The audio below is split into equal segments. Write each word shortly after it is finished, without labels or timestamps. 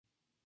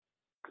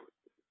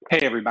Hey,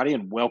 everybody,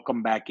 and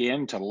welcome back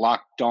in to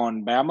Locked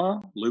On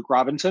Bama. Luke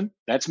Robinson,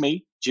 that's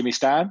me. Jimmy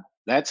Stein,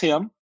 that's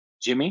him.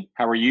 Jimmy,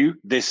 how are you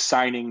this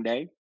signing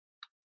day?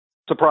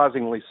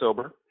 Surprisingly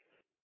sober.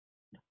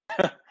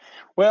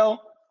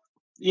 Well,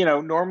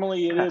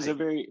 normally it is a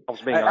very. I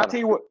was being I'll honest. tell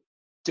you what.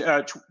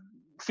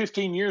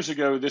 15 years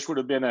ago, this would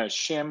have been a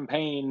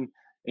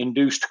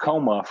champagne-induced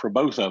coma for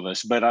both of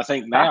us. But I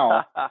think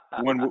now,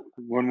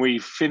 when we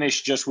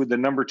finish just with the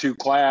number 2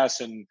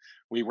 class and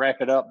we wrap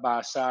it up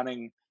by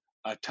signing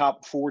a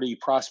top 40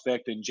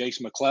 prospect in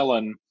Jace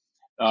McClellan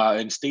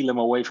and steal him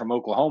away from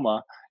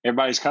Oklahoma,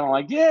 everybody's kind of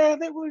like, yeah,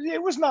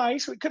 it was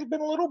nice. It could have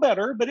been a little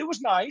better, but it was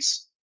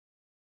nice.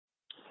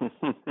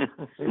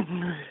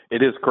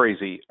 It is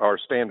crazy. Our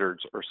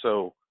standards are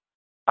so.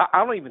 I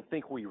don't even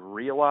think we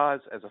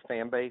realize as a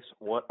fan base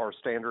what our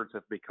standards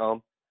have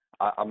become.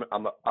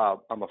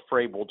 I'm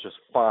afraid we'll just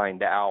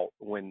find out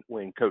when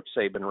Coach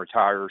Saban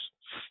retires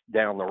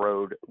down the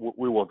road.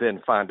 We will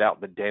then find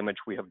out the damage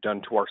we have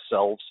done to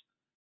ourselves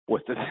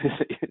with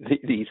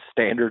these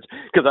standards.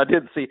 Because I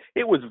did see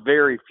it was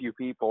very few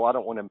people. I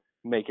don't want to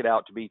make it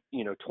out to be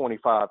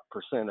 25%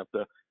 of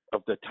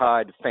the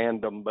Tide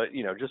fandom, but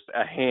just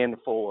a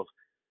handful of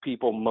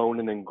people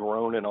moaning and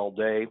groaning all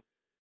day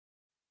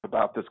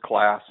about this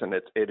class, and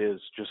it is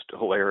just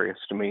hilarious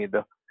to me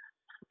the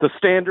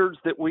standards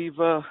that we've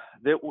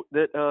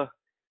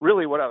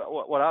really what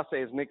I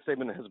say is Nick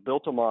Saban has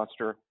built a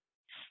monster,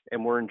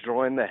 and we're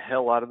enjoying the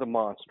hell out of the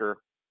monster,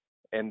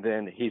 and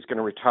then he's going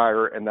to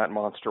retire, and that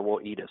monster will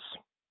eat us.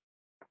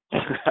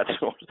 That's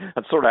sort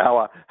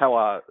of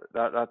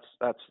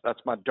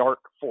that's my dark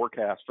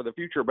forecast for the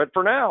future. But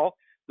for now,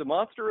 the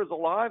monster is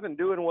alive and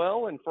doing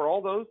well, and for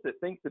all those that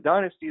think the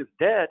dynasty is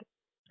dead,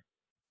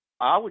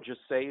 I would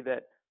just say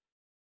that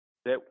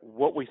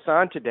what we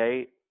signed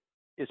today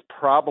is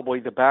probably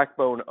the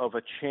backbone of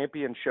a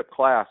championship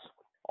class.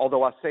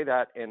 Although I say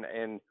that, and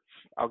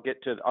I'll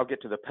get to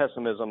the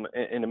pessimism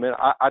in a minute.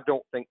 I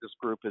don't think this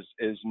group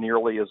is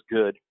nearly as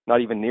good,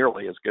 not even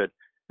nearly as good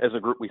as the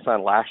group we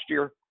signed last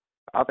year.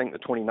 I think the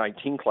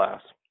 2019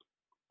 class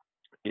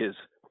is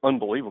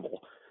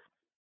unbelievable,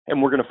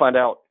 and we're going to find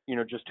out,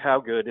 just how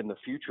good in the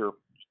future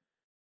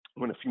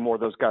when a few more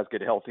of those guys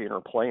get healthy and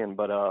are playing.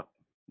 But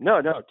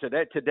no,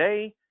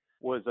 today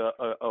was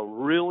a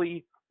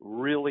really,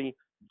 really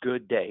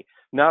good day.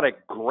 Not a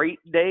great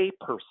day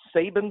per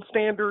Saban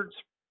standards,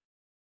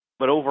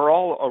 but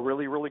overall a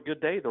really, really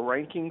good day. The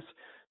rankings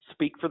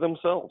speak for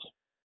themselves.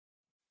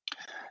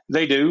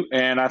 They do,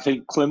 and I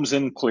think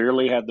Clemson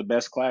clearly had the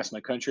best class in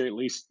the country. At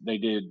least they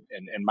did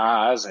in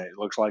my eyes. It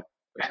looks like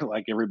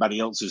everybody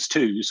else's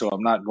too, so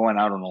I'm not going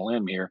out on a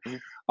limb here.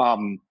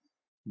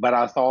 But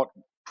I thought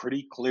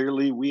pretty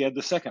clearly we had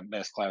the second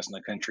best class in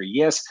the country.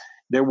 Yes,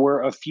 there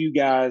were a few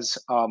guys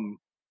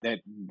that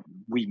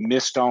we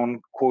missed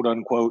on, quote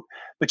unquote,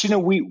 but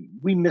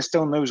we missed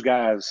on those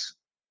guys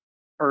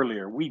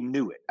earlier. We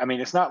knew it. I mean,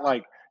 it's not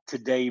like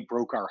today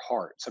broke our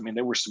hearts. I mean,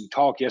 there was some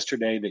talk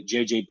yesterday that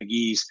J.J.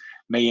 McGee's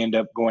may end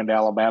up going to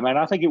Alabama, and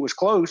I think it was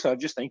close. I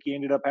just think he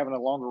ended up having a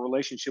longer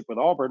relationship with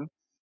Auburn,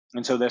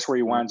 and so that's where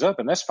he winds up,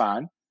 and that's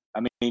fine.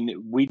 I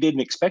mean, we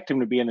didn't expect him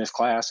to be in this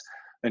class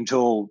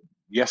until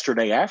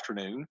yesterday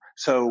afternoon,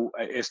 so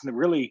it's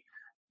really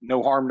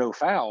no harm, no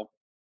foul.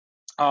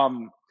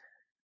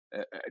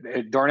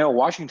 Darnell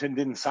Washington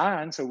didn't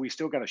sign, so we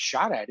still got a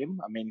shot at him.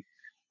 I mean,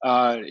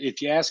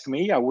 if you ask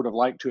me, I would have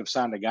liked to have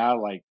signed a guy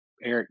like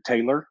Eric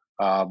Taylor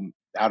out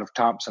of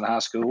Thompson High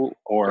School,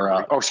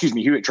 or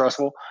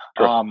Hewitt-Trussville.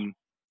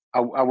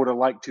 I would have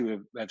liked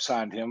to have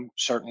signed him,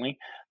 certainly,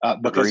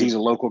 because he's a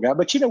local guy.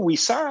 But, we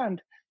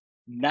signed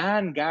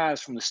 9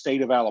 guys from the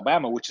state of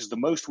Alabama, which is the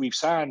most we've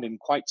signed in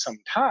quite some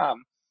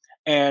time.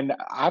 And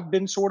I've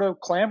been sort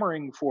of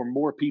clamoring for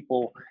more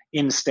people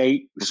in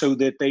state so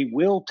that they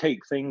will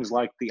take things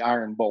like the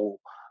Iron Bowl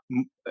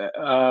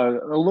a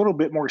little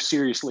bit more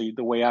seriously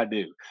the way I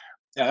do.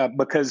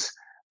 Because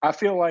I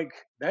feel like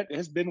that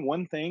has been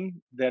one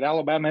thing that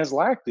Alabama has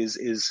lacked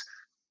is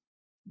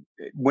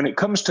when it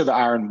comes to the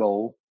Iron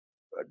Bowl,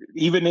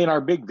 even in our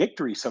big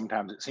victories,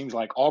 sometimes it seems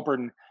like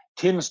Auburn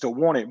tends to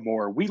want it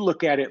more. We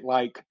look at it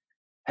like,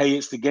 hey,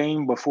 it's the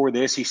game before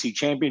the SEC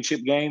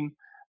championship game.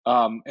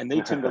 And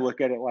they tend to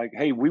look at it like,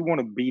 hey, we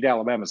want to beat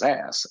Alabama's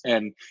ass.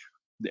 And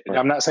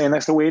I'm not saying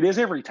that's the way it is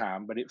every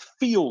time, but it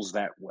feels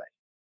that way.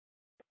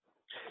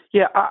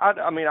 Yeah,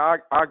 I mean, I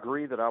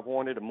agree that I've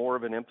wanted more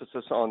of an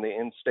emphasis on the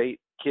in-state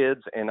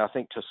kids, and I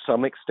think to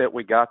some extent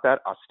we got that.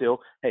 If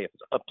it's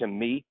up to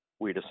me,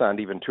 we'd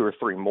assigned even 2 or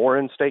 3 more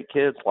in-state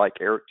kids like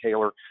Eric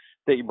Taylor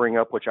that you bring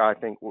up, which I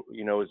think,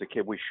 is a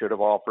kid we should have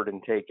offered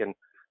and taken,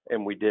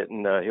 and we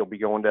didn't. He'll be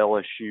going to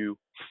LSU,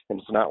 and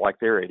it's not like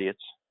they're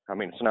idiots. I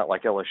mean, it's not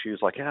like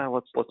LSU's like,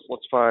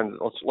 let's find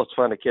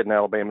a kid in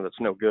Alabama that's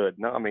no good.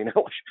 No, I mean,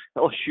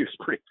 LSU's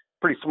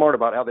pretty smart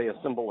about how they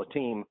assemble a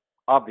team,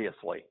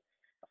 obviously.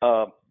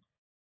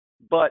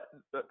 But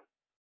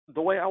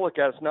the way I look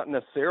at it, it's not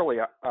necessarily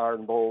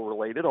Iron Bowl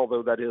related,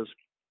 although that is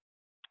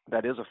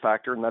a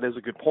factor, and that is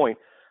a good point.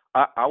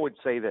 I would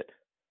say that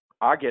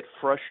I get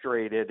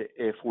frustrated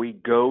if we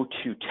go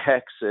to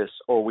Texas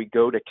or we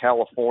go to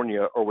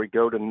California or we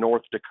go to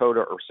North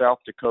Dakota or South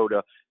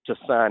Dakota to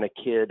sign a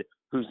kid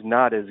who's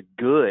not as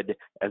good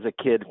as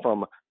a kid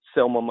from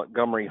Selma,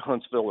 Montgomery,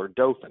 Huntsville, or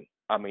Dothan.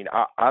 I mean,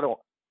 I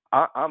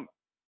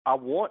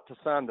want to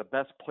sign the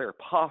best player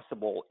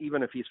possible,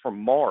 even if he's from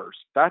Mars.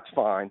 That's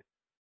fine,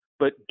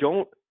 but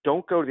don't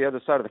go to the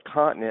other side of the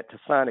continent to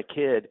sign a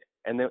kid,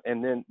 and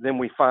then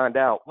we find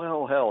out,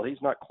 well, hell,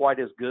 he's not quite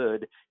as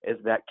good as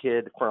that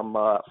kid from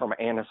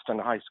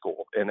Anniston High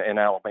School in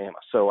Alabama.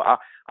 So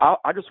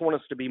I just want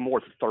us to be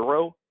more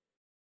thorough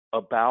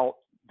about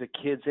the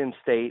kids in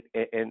state,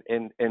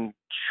 and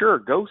sure,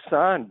 go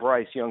sign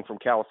Bryce Young from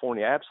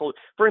California. Absolutely.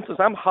 For instance,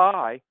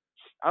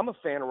 I'm a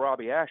fan of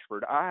Robbie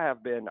Ashford. I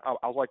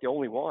was like the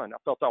only one. I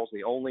felt I was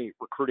the only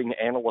recruiting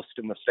analyst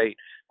in the state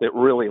that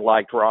really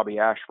liked Robbie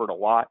Ashford a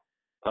lot.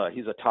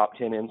 He's a top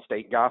 10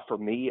 in-state guy for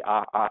me.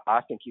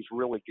 I think he's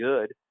really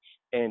good.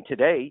 And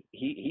today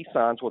he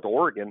signs with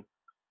Oregon,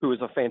 who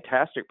is a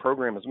fantastic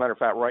program. As a matter of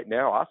fact, right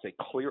now, I say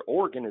clear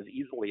Oregon is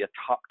easily a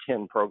top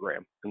 10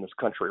 program in this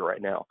country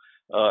right now.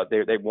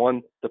 They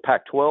won the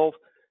Pac-12.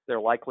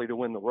 They're likely to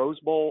win the Rose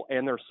Bowl,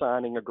 and they're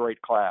signing a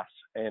great class.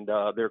 And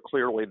they're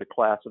clearly the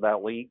class of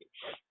that league,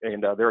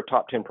 and they're a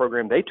top 10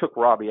 program. They took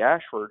Robbie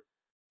Ashford,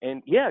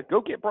 and yeah, go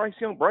get Bryce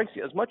Young. Bryce,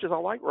 as much as I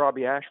like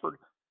Robbie Ashford,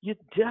 you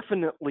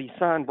definitely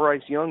sign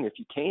Bryce Young if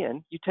you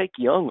can. You take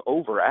Young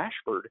over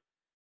Ashford,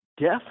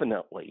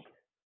 definitely.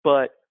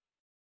 But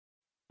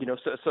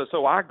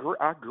so I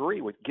agree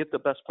with get the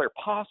best player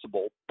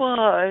possible,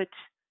 but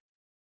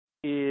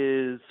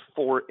is,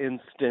 for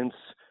instance,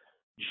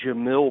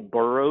 Jamil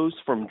Burroughs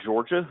from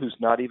Georgia, who's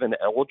not even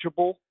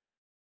eligible,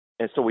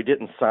 and so we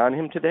didn't sign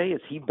him today, is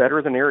he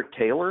better than Eric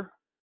Taylor?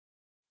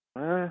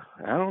 I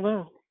don't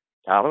know.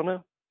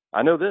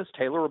 I know this.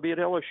 Taylor will be at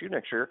LSU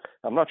next year.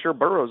 I'm not sure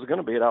Burroughs is going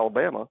to be at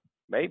Alabama.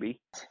 Maybe.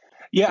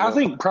 Yeah, I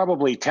think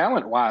probably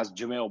talent-wise,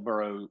 Jamil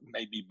Burrow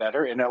may be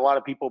better, and a lot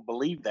of people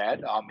believe that.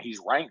 He's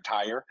ranked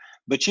higher.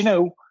 But,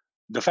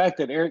 the fact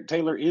that Eric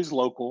Taylor is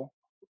local,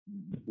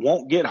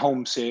 won't get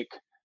homesick,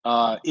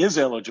 is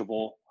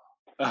eligible,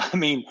 I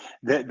mean,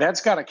 that's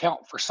got to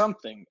count for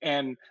something.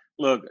 And,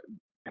 look,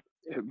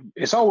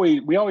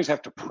 we always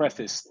have to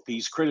preface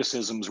these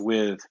criticisms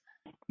with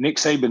Nick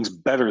Saban's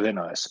better than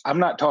us. I'm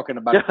not talking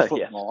about it football.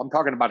 Yeah. I'm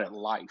talking about it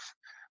life.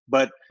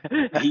 But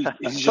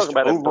he's just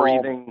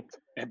overall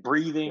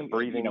breathing,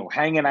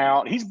 hanging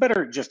out. He's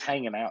better at just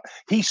hanging out.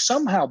 He's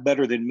somehow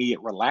better than me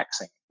at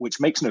relaxing, which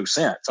makes no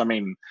sense. I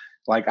mean,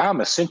 like,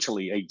 I'm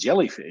essentially a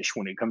jellyfish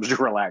when it comes to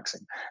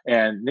relaxing.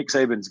 And Nick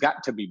Saban's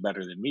got to be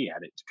better than me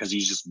at it because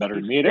he's just better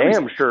than me at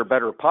everything. Damn sure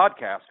better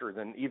podcaster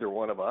than either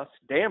one of us.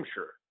 Damn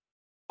sure.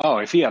 Oh,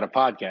 if he had a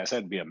podcast,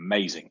 that'd be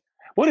amazing.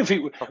 What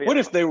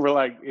if they were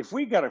like, if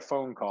we got a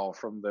phone call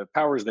from the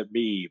powers that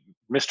be,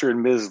 Mr.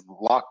 and Ms.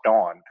 Locked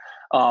On,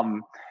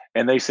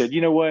 and they said,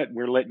 you know what,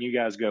 we're letting you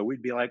guys go.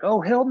 We'd be like,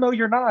 oh, hell no,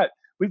 you're not.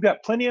 We've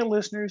got plenty of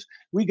listeners.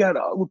 We got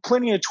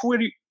plenty of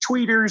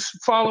tweeters,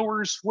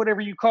 followers,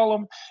 whatever you call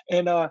them.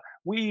 And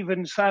we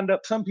even signed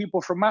up some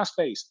people from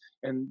MySpace.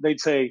 And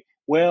they'd say,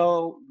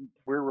 well,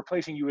 we're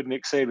replacing you with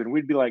Nick Saban.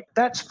 We'd be like,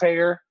 that's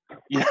fair.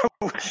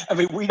 I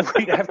mean,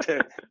 we'd have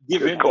to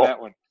give in to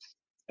that one.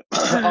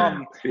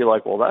 Be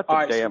like, well, that's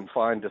a damn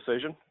fine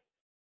decision.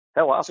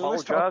 Hell, I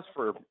apologize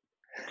for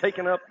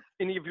taking up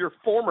any of your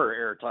former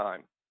airtime.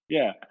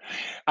 Yeah,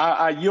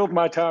 I yield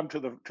my time to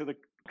the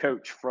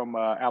coach from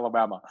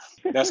Alabama.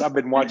 I've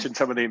been watching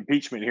some of the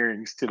impeachment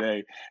hearings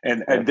today,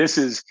 and this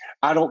is,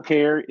 I don't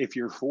care if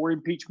you're for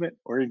impeachment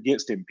or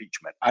against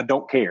impeachment. I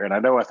don't care, and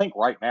I think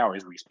right now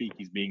as we speak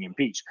he's being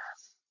impeached.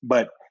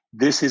 But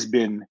this has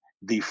been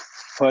the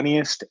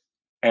funniest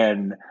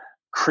and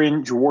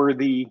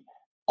cringeworthy,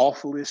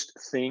 awfulest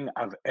thing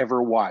I've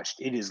ever watched.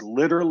 It is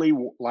literally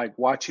like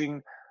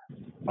watching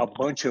a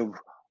bunch of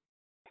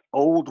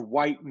old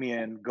white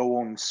men go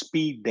on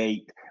speed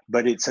date,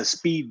 but it's a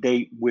speed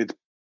date with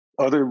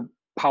other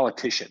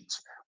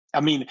politicians.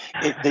 I mean,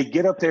 they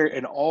get up there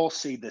and all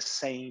say the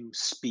same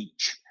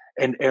speech.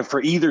 And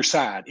for either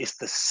side, it's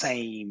the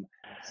same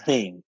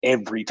thing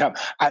every time.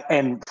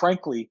 And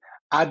frankly,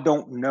 I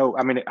don't know.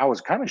 I mean, I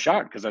was kind of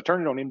shocked because I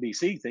turned it on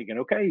NBC thinking,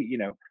 okay,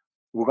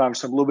 we're going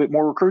to have a little bit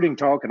more recruiting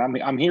talk,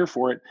 and I'm here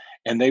for it.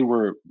 And they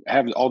were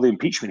having all the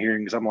impeachment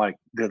hearings. I'm like,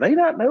 do they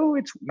not know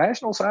it's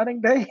National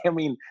Signing Day? I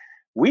mean,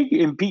 we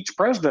impeach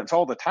presidents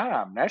all the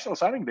time. National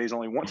Signing Day is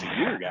only once a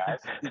year, guys.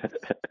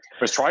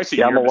 It's twice a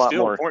year. I'm a lot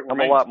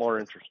more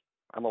interested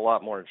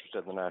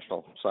in the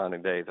National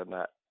Signing Day than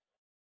that.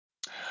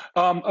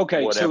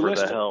 Okay,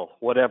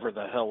 whatever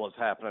the hell is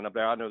happening up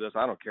there. I know this.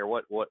 I don't care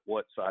what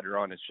side you're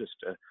on. It's just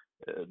a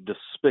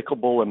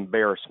despicable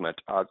embarrassment.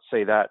 I'd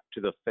say that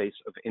to the face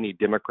of any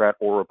Democrat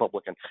or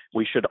Republican.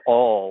 We should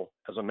all,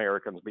 as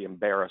Americans, be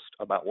embarrassed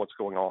about what's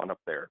going on up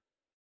there.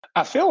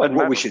 I feel like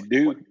what we should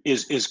do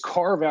is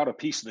carve out a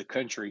piece of the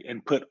country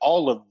and put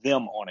all of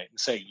them on it and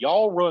say,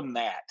 y'all run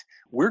that.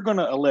 We're going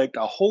to elect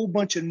a whole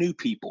bunch of new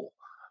people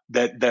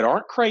that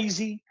aren't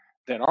crazy,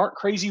 that aren't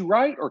crazy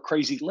right or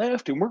crazy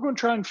left, and we're going to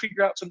try and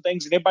figure out some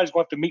things, and everybody's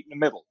going to have to meet in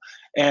the middle.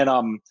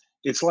 And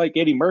it's like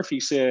Eddie Murphy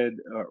said,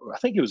 I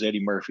think it was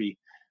Eddie Murphy,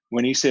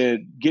 when he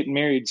said, getting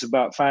married is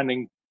about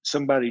finding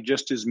somebody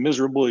just as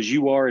miserable as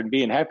you are and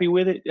being happy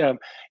with it.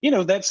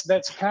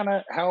 That's kind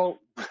of how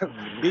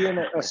being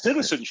a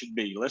citizen should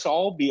be. Let's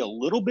all be a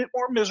little bit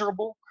more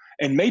miserable,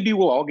 and maybe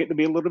we'll all get to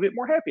be a little bit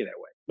more happy that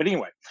way. But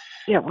anyway.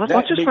 Yeah,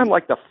 let's just find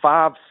like the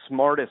 5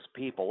 smartest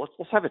people.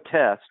 Let's have a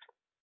test.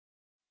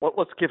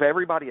 Let's give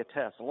everybody a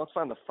test, and let's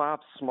find the 5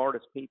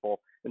 smartest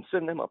people and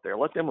send them up there.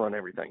 Let them run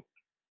everything.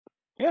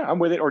 Yeah, I'm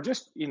with it. Or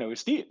just,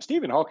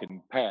 Stephen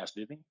Hawking passed,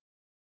 didn't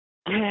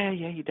he?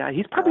 Yeah, he died.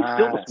 He's probably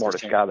still the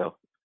smartest guy, though.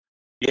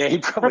 Yeah, he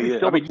probably is.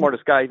 Still the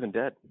smartest guy, even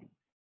dead.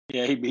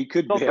 Yeah, he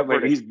could be. I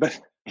mean,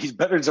 he's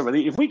better than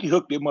somebody. If we could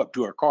hook him up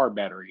to a car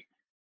battery,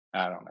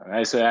 I don't know.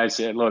 I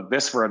said, look,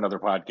 this for another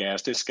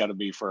podcast. It's got to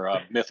be for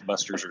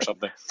Mythbusters or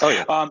something. Oh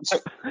yeah.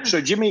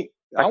 So Jimmy,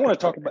 I want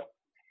to talk about.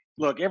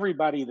 Look,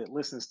 everybody that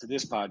listens to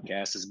this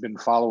podcast has been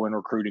following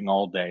recruiting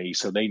all day,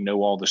 so they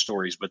know all the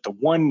stories. But the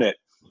one that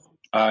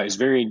is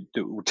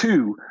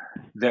two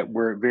that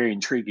were very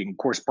intriguing. Of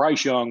course,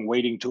 Bryce Young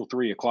waiting till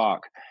 3:00,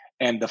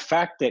 and the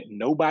fact that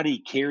nobody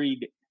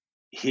carried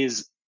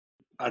his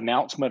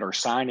announcement or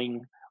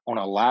signing on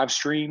a live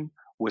stream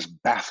was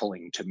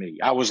baffling to me.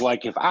 I was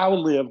like, if I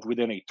lived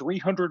within a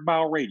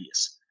 300-mile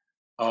radius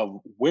of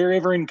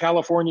wherever in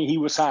California he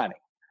was signing,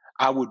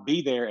 I would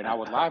be there and I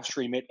would live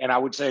stream it, and I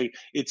would say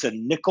it's a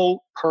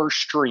nickel per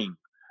stream,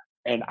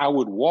 and I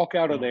would walk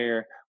out of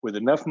there with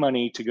enough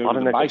money to go to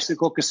the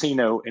Bicycle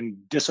Casino and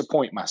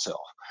disappoint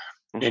myself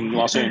in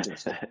Los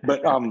Angeles.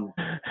 But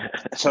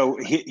so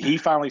he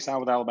finally signed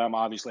with Alabama,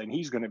 obviously, and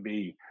he's going to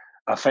be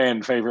a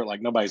fan favorite like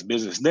nobody's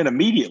business. Then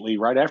immediately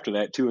right after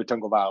that, Tua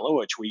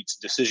Tagovailoa tweets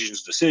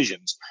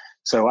decisions.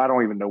 So I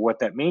don't even know what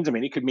that means. I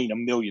mean, it could mean a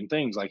million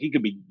things. Like he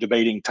could be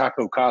debating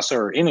Taco Casa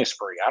or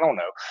Innisfree. I don't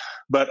know.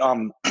 But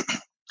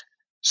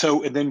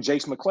so and then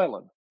Jace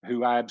McClellan,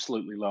 who I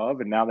absolutely love.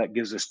 And now that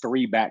gives us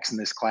 3 backs in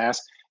this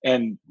class.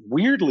 And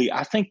weirdly,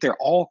 I think they're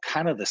all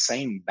kind of the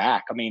same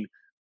back. I mean,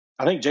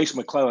 I think Jace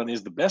McClellan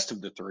is the best of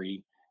the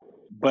 3.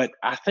 But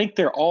I think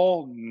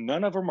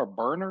none of them are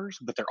burners,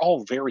 but they're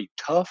all very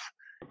tough.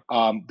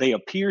 They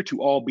appear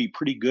to all be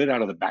pretty good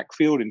out of the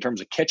backfield in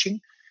terms of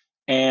catching.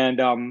 And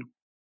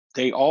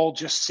they all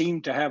just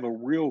seem to have a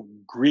real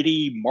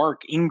gritty,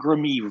 Mark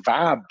Ingram-y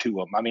vibe to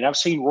them. I mean, I've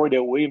seen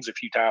Roydell Williams a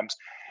few times,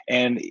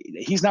 and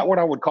he's not what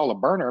I would call a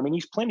burner. I mean,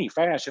 he's plenty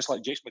fast, just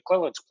like Jace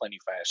McClellan's plenty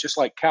fast, just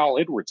like Kyle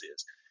Edwards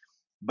is.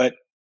 But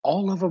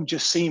all of them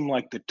just seem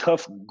like the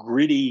tough,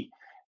 gritty,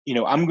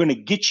 I'm going to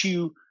get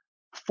you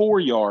 4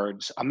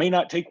 yards. I may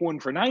not take one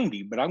for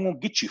 90, but I'm going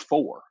to get you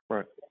 4.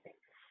 Right.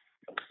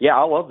 Yeah,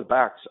 I love the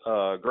backs.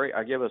 Great.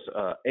 I give us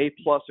A+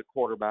 at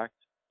quarterback.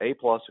 A+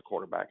 at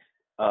quarterback.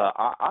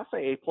 I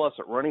say A+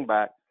 at running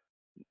back,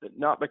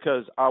 not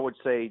because I would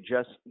say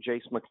just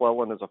Jace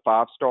McClellan is a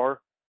 5-star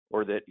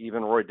or that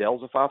even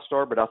Roydell's a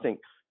 5-star, but I think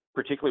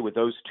particularly with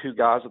those 2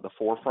 guys at the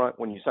forefront,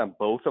 when you sign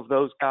both of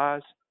those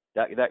guys,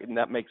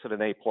 that makes it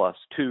an A+.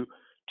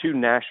 Two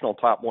national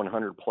top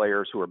 100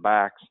 players who are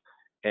backs.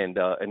 And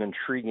an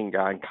intriguing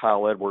guy in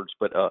Kyle Edwards,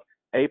 but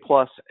A+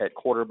 at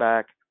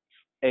quarterback,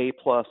 A+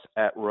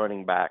 at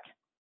running back.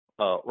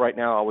 Right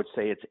now, I would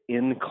say it's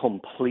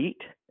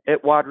incomplete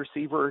at wide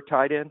receiver or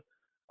tight end.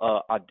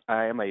 I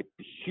am a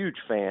huge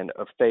fan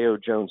of Theo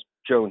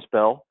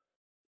Jones-Bell,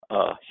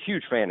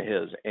 huge fan of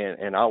his,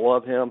 and I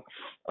love him.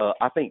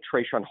 I think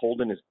Trayshawn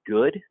Holden is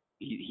good.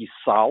 He's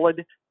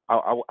solid.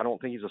 I don't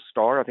think he's a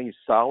star. I think he's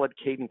solid.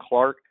 Caden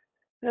Clark,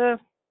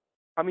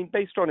 I mean,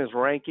 based on his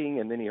ranking,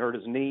 and then he hurt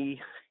his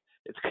knee,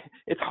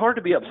 it's hard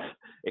to be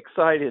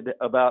excited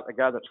about a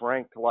guy that's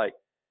ranked like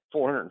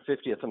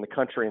 450th in the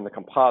country in the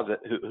composite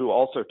who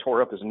also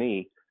tore up his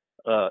knee.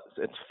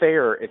 It's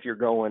fair if you're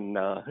going,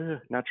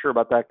 not sure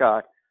about that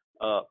guy.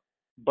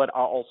 But I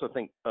also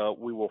think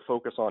we will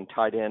focus on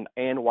tight end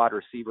and wide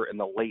receiver in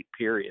the late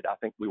period. I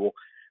think we will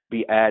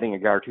be adding a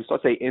guy or 2. So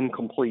I'd say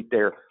incomplete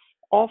there.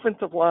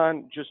 Offensive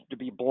line, just to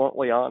be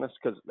bluntly honest,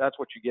 because that's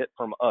what you get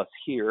from us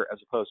here as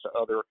opposed to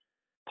other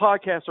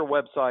podcasts or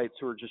websites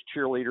who are just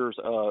cheerleaders.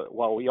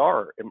 While we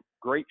are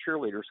great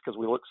cheerleaders because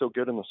we look so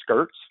good in the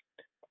skirts,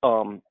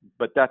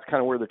 but that's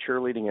kind of where the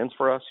cheerleading ends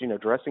for us,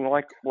 dressing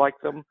like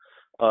them.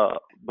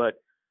 But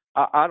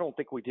I don't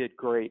think we did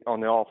great on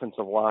the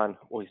offensive line.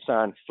 We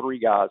signed 3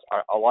 guys.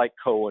 I like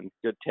Cohen,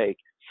 good take.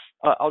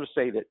 I'll just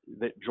say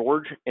that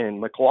George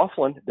and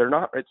McLaughlin,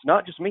 it's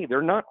not just me.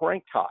 They're not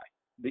ranked high.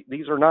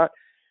 These are not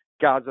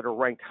guys that are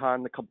ranked high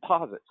in the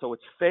composite. So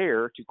it's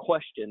fair to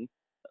question,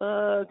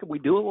 could we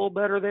do a little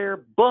better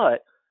there?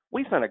 But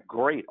we signed a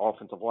great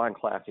offensive line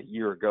class a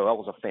year ago. That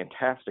was a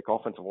fantastic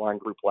offensive line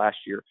group last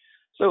year.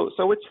 So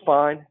it's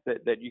fine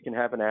that you can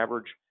have an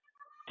average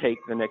take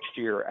the next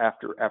year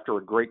after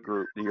a great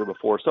group the year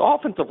before. So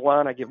offensive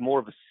line, I give more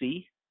of a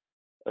C,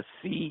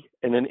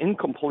 and an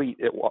incomplete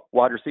at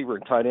wide receiver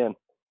and tight end,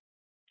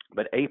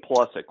 but A+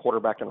 at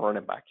quarterback and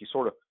running back. You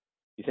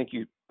think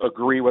you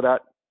agree with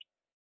that?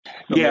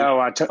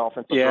 Yeah,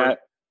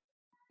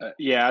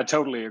 Yeah, I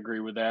totally agree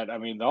with that. I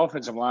mean, the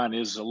offensive line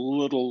is a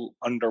little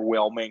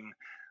underwhelming,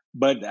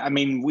 but I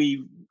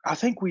mean, I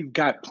think we've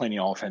got plenty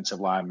of offensive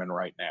linemen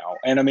right now,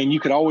 and I mean, you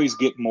could always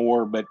get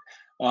more, but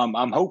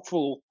I'm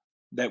hopeful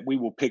that we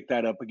will pick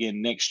that up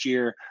again next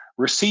year.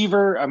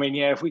 Receiver, I mean,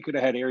 yeah, if we could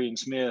have had Arian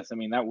Smith, I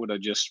mean, that would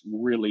have just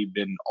really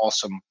been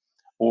awesome,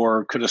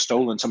 or could have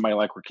stolen somebody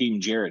like Raheem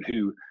Jarrett,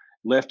 who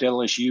left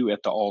LSU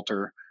at the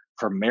altar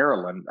for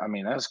Maryland. I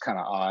mean, that's kind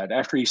of odd.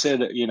 After he said,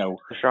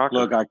 Shocker.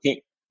 look, I can't.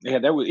 Yeah,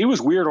 it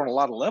was weird on a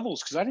lot of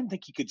levels because I didn't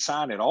think he could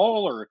sign at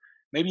all, or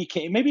maybe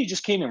he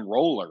just can't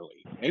enroll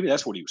early. Maybe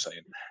that's what he was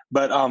saying.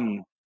 But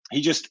he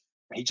just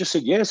he just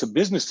said, yeah, it's a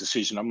business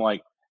decision. I'm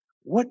like,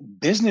 what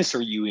business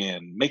are you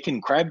in?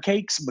 Making crab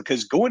cakes?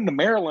 Because going to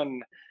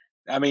Maryland,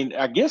 I mean,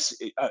 I guess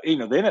the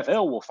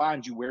NFL will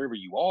find you wherever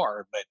you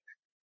are, but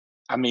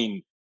I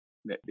mean,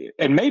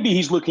 and maybe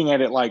he's looking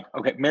at it like,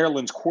 okay,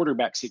 Maryland's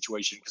quarterback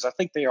situation, because I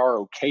think they are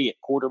okay at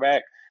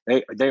quarterback.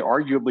 They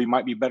arguably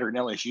might be better than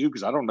LSU,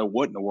 because I don't know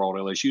what in the world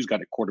LSU's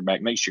got at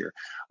quarterback next year.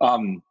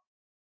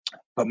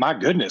 But my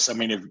goodness, I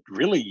mean, if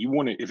really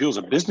if it was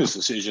a business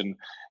decision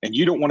and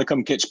you don't want to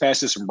come catch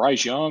passes from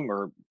Bryce Young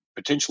or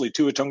potentially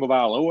Tua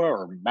Tagovailoa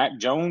or Mac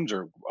Jones,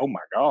 or oh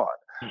my God,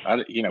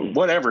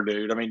 whatever,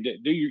 dude. I mean,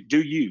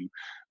 do you?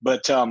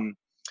 But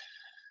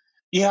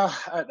yeah,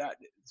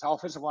 his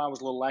offensive line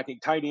was a little lacking.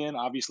 Tight end,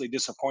 obviously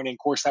disappointing. Of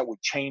course, that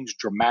would change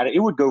dramatic. It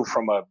would go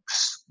from a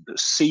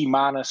C-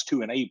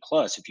 to an A+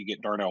 if you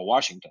get Darnell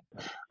Washington.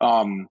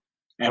 And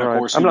of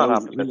course, I'm not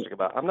optimistic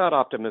about. I'm not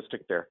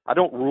optimistic there. I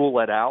don't rule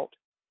it out,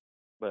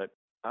 but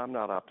I'm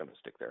not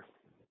optimistic there.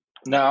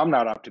 No, I'm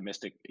not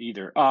optimistic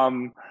either.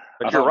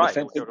 But you're right.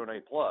 We'll go to an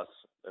A+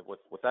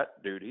 with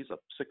that dude. He's a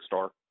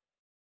 6-star.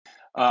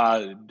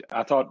 I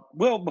thought,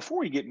 well, before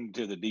we get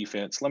into the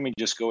defense, let me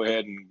just go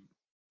ahead and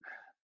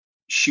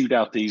shoot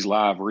out these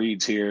live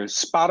reads here.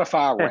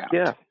 Spotify Wrapped.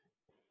 Yeah.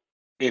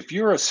 If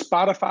you're a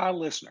Spotify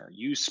listener,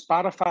 use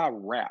Spotify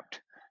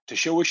Wrapped to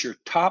show us your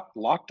top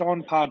Locked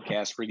On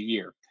podcast for the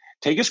year.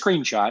 Take a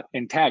screenshot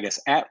and tag us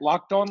at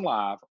Locked On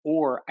Live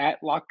or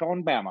at Locked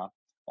On Bama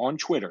on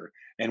Twitter,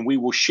 and we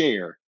will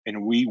share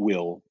and we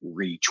will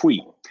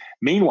retweet.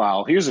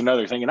 Meanwhile, here's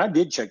another thing, and I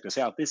did check this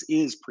out. This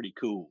is pretty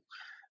cool.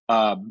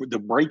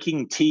 The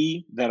Breaking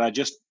Tea that I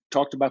just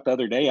talked about the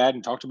other day, I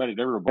hadn't talked about it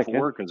ever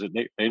before because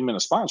they hadn't been a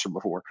sponsor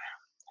before,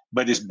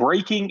 but it's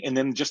breaking and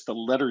then just the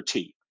letter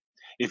T.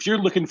 If you're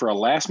looking for a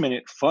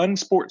last-minute fun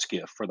sports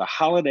gift for the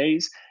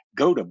holidays,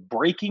 go to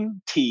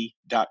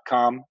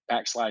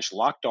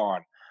breakingtea.com/locked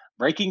on.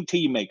 Breaking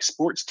Tea makes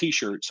sports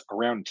t-shirts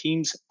around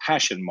teams'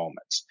 passion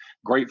moments.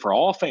 Great for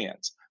all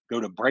fans. Go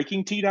to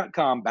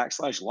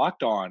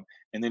breakingtea.com/locked on,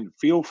 and then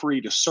feel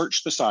free to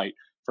search the site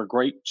for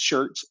great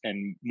shirts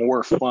and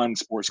more fun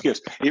sports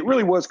gifts. It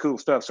really was cool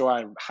stuff, so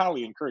I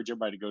highly encourage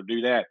everybody to go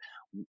do that.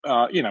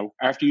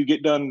 After you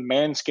get done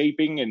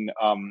manscaping and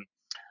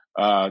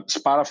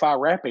Spotify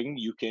rapping,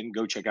 you can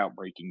go check out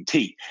Breaking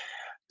Tea.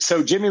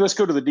 So, Jimmy, let's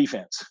go to the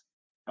defense.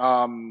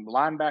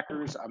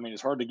 Linebackers, I mean,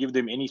 it's hard to give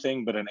them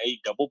anything but an A++,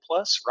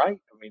 right?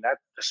 I mean,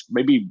 that's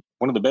maybe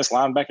one of the best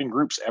linebacking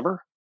groups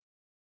ever.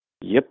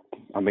 Yep.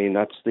 I mean,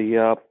 that's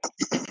the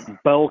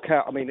bell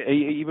cow. I mean,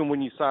 even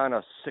when you sign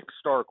a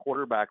 6-star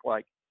quarterback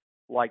like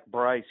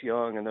Bryce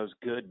Young and those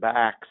good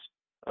backs,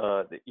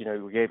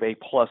 we gave A+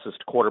 to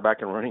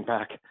quarterback and running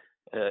back.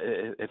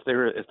 If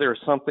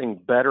there's something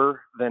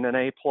better than an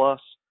A+ for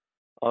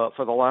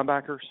the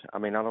linebackers, I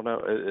mean, I don't know.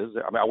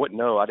 I wouldn't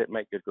know. I didn't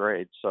make good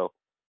grades, so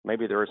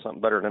maybe there is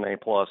something better than A+.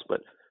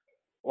 But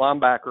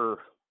linebacker,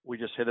 we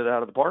just hit it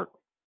out of the park.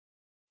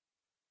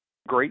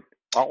 Great.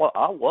 I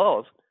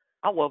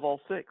love all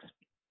 6.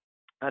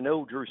 I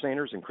know Drew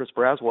Sanders and Chris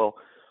Braswell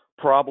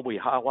probably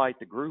highlight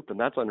the group, and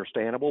that's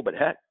understandable. But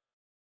heck,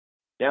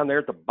 down there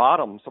at the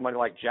bottom, somebody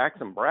like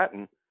Jackson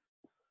Bratton,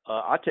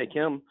 I take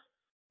him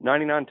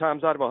 99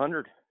 times out of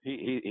 100.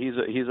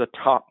 He's a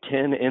top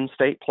 10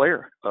 in-state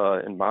player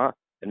in my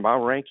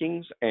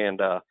rankings, and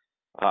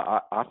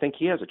I think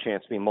he has a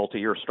chance to be a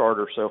multi-year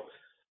starter. So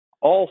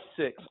all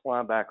 6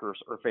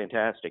 linebackers are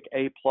fantastic.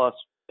 A++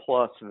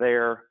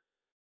 there.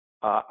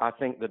 I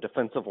think the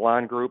defensive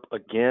line group,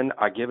 again,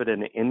 I give it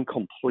an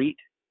incomplete.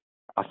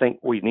 I think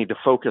we need to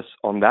focus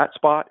on that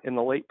spot in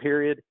the late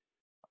period.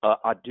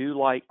 I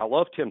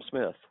love Tim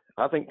Smith.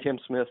 I think Tim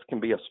Smith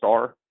can be a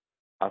star.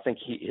 I think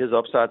his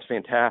upside's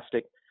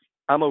fantastic.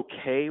 I'm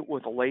okay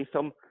with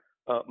Latham.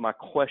 My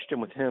question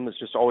with him is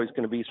just always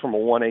going to be he's from a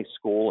 1A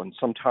school, and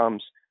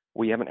sometimes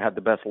we haven't had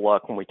the best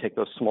luck when we take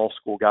those small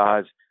school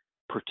guys,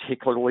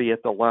 particularly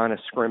at the line of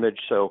scrimmage.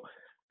 So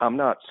I'm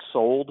not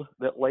sold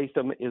that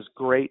Latham is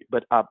great,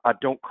 but I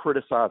don't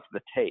criticize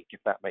the take,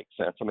 if that makes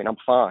sense. I mean, I'm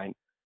fine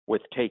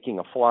with taking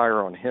a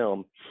flyer on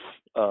him.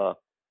 But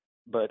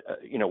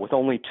with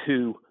only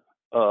 2,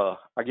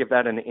 I give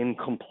that an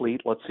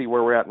incomplete. Let's see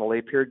where we're at in the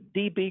late period.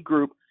 DB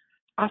group,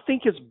 I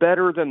think is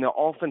better than the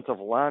offensive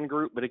line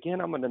group, but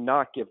again, I'm going to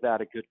not give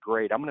that a good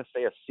grade. I'm going to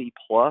say a C+.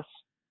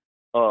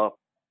 I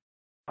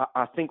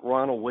think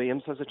Ronald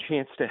Williams has a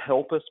chance to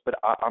help us, but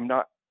I'm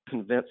not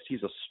convinced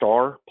he's a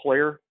star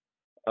player.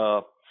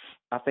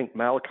 I think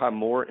Malachi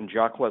Moore and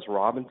Jacquez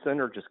Robinson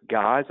are just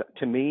guys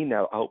to me.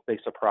 Now, I hope they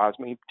surprise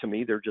me. To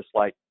me, they're just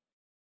like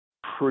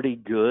pretty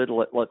good.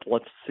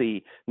 Let's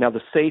see. Now,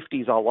 the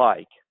safeties I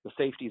like. The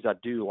safeties I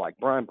do like.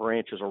 Brian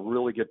Branch is a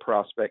really good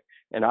prospect,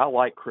 and I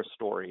like Chris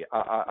Story.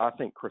 I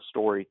think Chris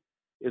Story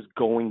is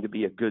going to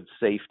be a good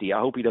safety. I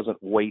hope he doesn't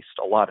waste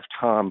a lot of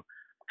time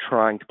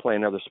trying to play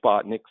another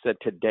spot. Nick said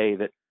today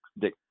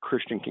that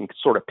Christian can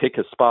sort of pick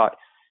his spot.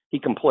 He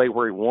can play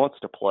where he wants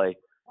to play.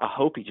 I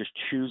hope he just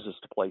chooses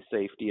to play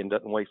safety and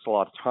doesn't waste a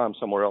lot of time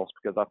somewhere else,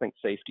 because I think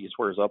safety is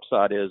where his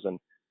upside is, and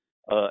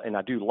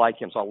I do like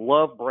him. So I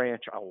love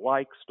Branch. I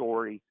like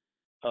Story.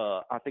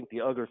 I think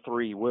the other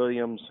three,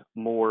 Williams,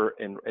 Moore,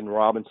 and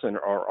Robinson,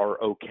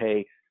 are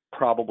okay.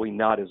 Probably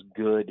not as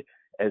good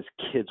as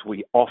kids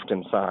we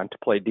often sign to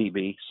play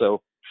DB.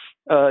 So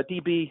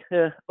DB,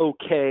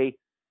 okay.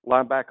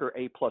 Linebacker,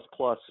 A++.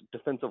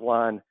 Defensive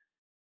line,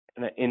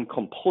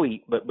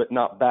 incomplete, but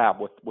not bad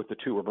with the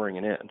two we're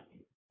bringing in.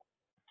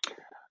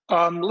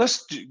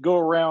 Let's go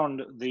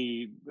around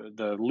the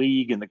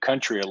league and the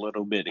country a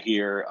little bit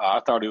here. I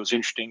thought it was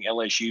interesting.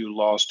 LSU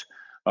lost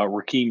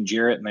Raheem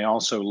Jarrett, and they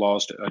also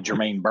lost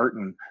Jermaine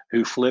Burton,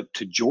 who flipped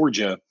to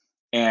Georgia,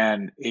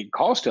 and it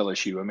cost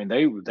LSU. I mean,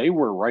 they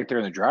were right there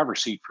in the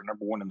driver's seat for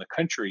number one in the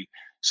country.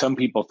 Some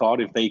people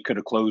thought if they could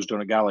have closed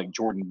on a guy like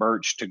Jordan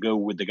Birch to go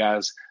with the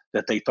guys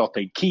that they thought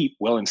they'd keep,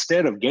 well,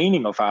 instead of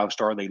gaining a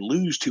 5-star, they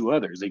lose 2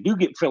 others. They do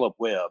get Phillip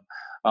Webb,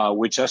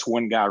 which that's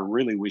one guy I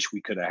really wish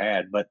we could have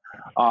had. But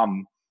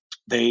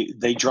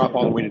they drop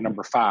all the way to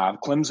number 5.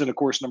 Clemson, of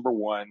course, number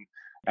 1.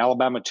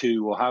 Alabama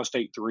 2, Ohio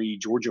State 3,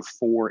 Georgia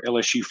 4,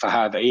 LSU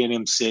 5,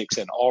 A&M 6,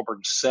 and Auburn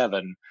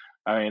 7.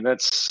 I mean,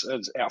 that's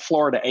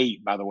Florida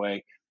 8, by the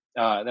way.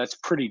 That's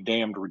pretty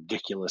damned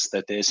ridiculous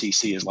that the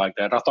SEC is like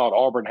that. I thought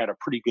Auburn had a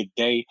pretty good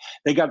day.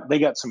 They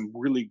got some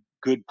really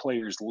good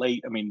players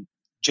late. I mean,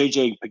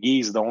 J.J.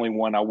 McGee is the only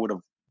one I would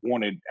have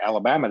wanted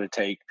Alabama to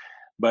take.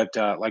 But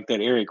like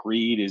that Eric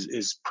Reed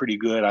is pretty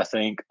good, I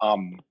think.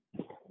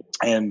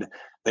 And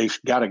they've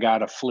got a guy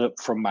to flip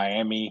from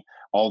Miami,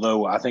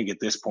 although I think at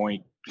this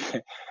point,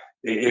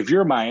 if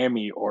you're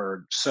Miami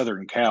or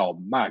Southern Cal,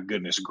 my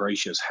goodness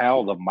gracious,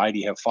 how the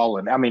mighty have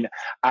fallen. I mean,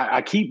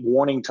 I keep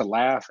wanting to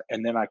laugh,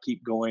 and then I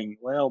keep going,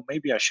 well,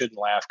 maybe I shouldn't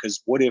laugh,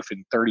 because what if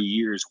in 30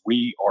 years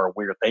we are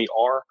where they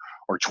are,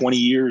 or 20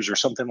 years or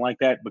something like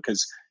that?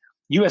 Because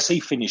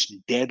USC finished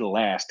dead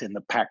last in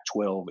the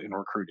Pac-12 in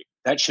recruiting.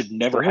 That should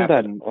never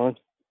happen.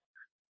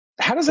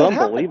 How does that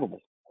happen? Unbelievable.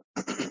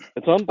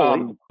 It's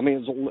unbelievable. I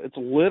mean, it's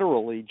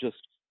literally just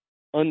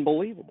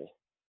unbelievable.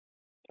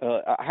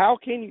 How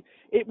can you?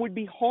 It would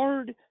be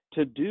hard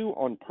to do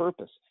on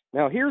purpose.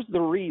 Now, here's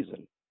the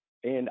reason,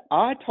 and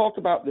I talk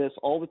about this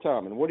all the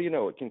time, and what do you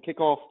know? It can kick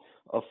off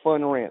a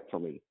fun rant for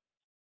me.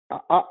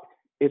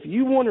 If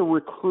you want to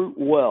recruit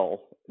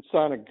well,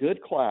 sign a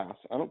good class,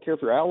 I don't care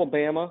if you're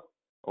Alabama,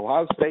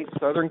 Ohio State,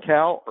 Southern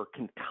Cal, or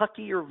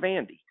Kentucky or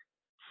Vandy.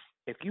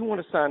 If you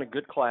want to sign a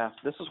good class,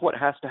 this is what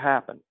has to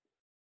happen.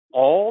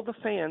 All the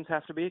fans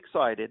have to be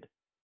excited,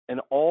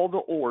 and all the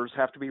oars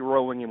have to be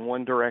rowing in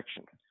one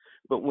direction.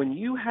 But when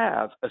you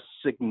have a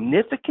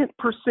significant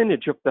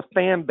percentage of the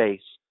fan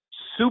base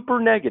super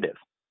negative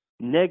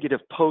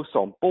posts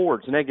on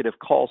boards, negative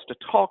calls to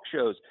talk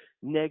shows,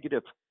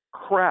 negative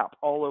crap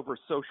all over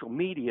social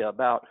media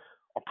about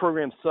our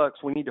program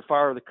sucks, we need to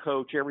fire the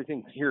coach,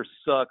 everything here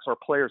sucks, our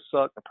players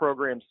suck, the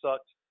program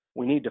sucks,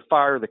 we need to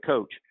fire the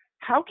coach.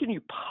 How can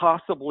you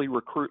possibly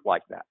recruit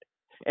like that?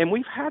 And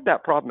we've had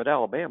that problem at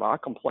Alabama. I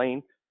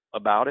complain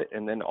about it,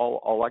 and then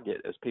all I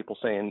get is people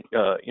saying,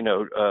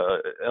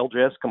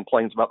 LJS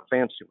complains about the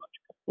fans too much.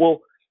 Well,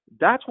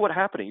 that's what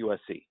happened at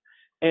USC.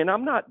 And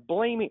I'm not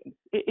blaming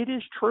 – it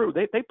is true.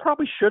 They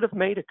probably should have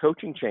made a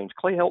coaching change.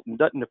 Clay Helton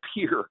doesn't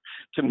appear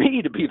to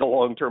me to be the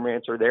long-term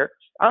answer there.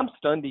 I'm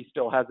stunned he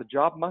still has a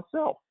job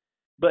myself.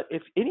 But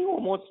if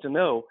anyone wants to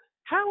know,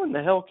 how in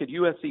the hell could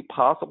USC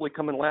possibly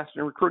come in last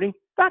in recruiting?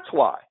 That's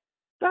why.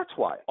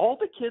 All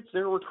the kids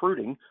they're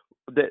recruiting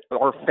that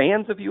are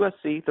fans of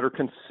USC, that are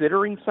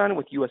considering signing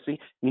with USC,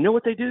 you know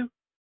what they do?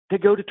 They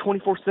go to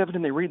 24/7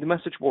 and they read the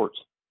message boards.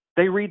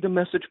 They read the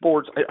message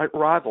boards at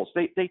Rivals.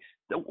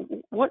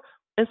 What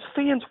as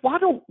fans? Why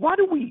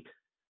do we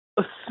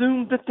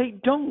assume that they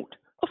don't?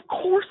 Of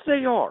course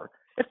they are.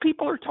 If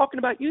people are talking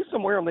about you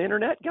somewhere on the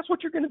internet, guess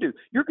what you're going to do?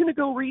 You're going to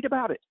go read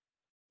about it.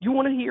 You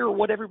want to hear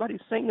what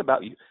everybody's saying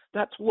about you.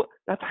 That's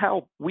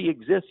how we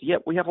exist.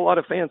 Yet we have a lot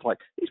of fans like,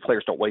 these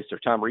players don't waste their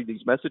time reading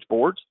these message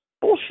boards.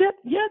 Bullshit.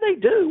 Yeah, they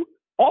do.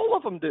 All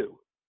of them do,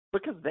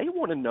 because they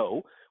want to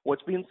know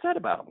what's being said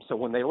about them. So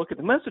when they look at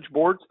the message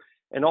boards,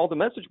 and all the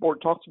message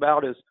board talks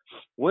about is,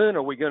 when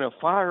are we going to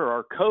fire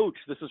our coach?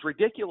 This is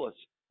ridiculous.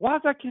 Why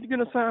is that kid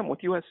going to sign with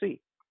USC?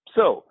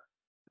 So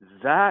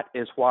that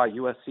is why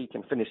USC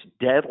can finish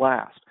dead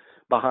last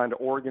behind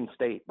Oregon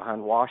State,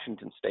 behind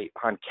Washington State,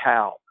 behind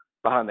Cal,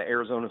 behind the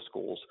Arizona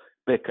schools,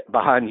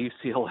 behind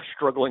UCLA,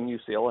 struggling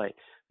UCLA,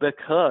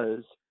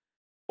 because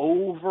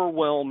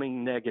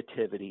overwhelming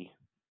negativity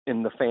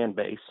in the fan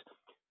base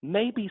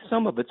maybe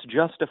some of it's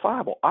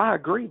justifiable. I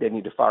agree they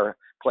need to fire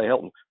Clay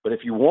Helton. But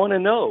if you want to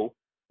know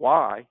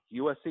why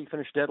USC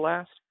finished dead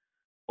last,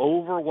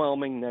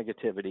 overwhelming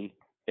negativity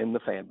in the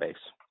fan base.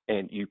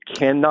 And you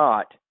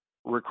cannot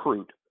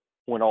recruit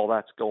when all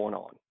that's going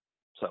on.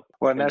 So,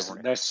 well, and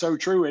that's so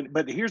true.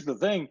 But here's the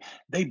thing: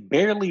 they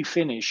barely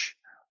finish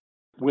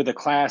with a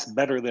class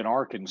better than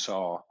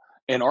Arkansas,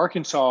 and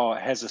Arkansas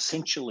has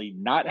essentially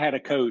not had a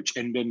coach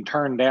and been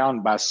turned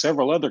down by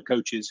several other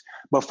coaches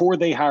before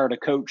they hired a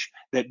coach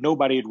that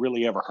nobody had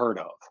really ever heard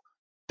of.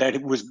 That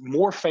it was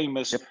more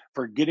famous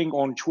for getting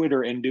on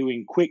Twitter and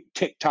doing quick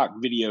TikTok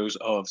videos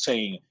of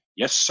saying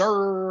 "yes,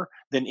 sir"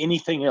 than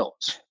anything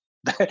else.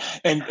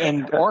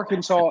 and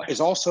Arkansas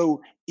is also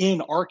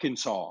in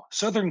Arkansas.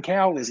 Southern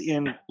Cal is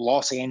in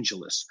Los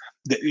Angeles.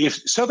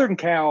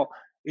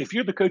 If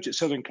you're the coach at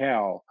Southern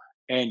Cal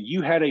and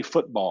you had a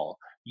football,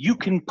 you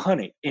can punt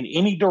it in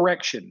any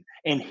direction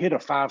and hit a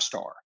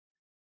 5-star.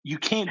 You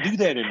can't do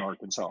that in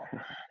Arkansas.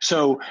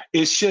 So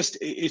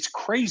it's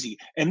crazy.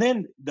 And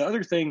then the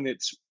other thing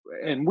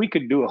and we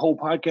could do a whole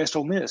podcast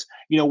on this,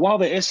 while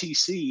the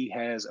SEC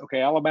has,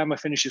 Alabama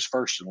finishes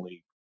first in the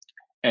league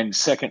and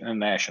second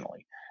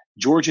nationally.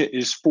 Georgia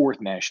is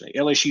fourth nationally,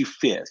 LSU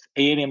fifth,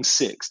 A&M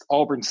sixth,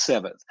 Auburn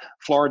seventh,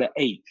 Florida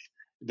eighth.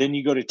 Then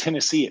you go to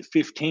Tennessee at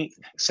 15th,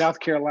 South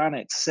Carolina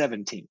at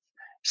 17th.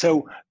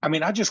 So,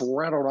 I just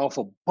rattled off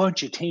a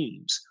bunch of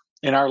teams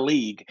in our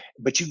league,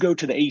 but you go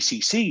to the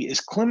ACC,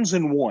 is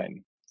Clemson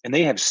 1, and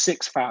they have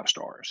 6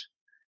 5-stars.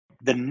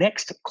 The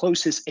next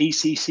closest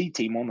ACC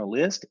team on the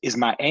list is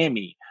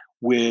Miami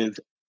with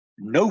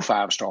no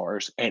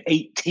 5-stars at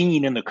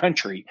 18 in the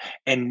country,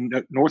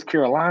 and North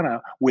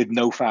Carolina with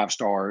no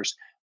 5-stars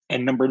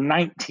and number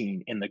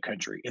 19 in the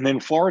country. And then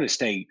Florida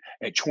State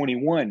at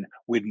 21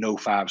 with no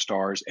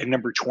 5-stars and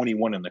number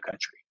 21 in the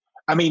country.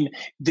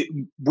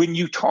 When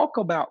you talk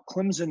about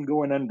Clemson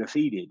going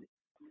undefeated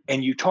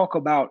and you talk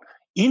about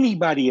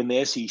anybody in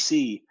the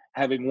SEC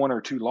having 1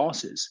 or 2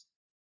 losses,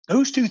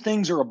 those two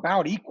things are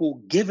about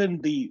equal given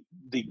the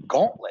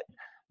gauntlet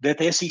that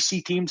the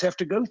SEC teams have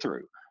to go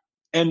through.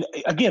 And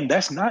again,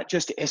 that's not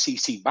just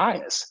SEC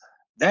bias.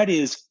 That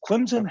is,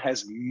 Clemson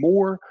has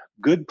more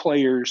good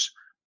players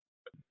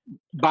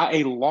by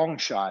a long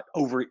shot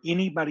over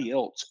anybody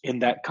else in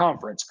that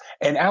conference.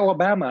 And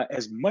Alabama,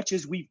 as much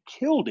as we've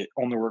killed it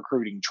on the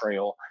recruiting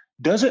trail,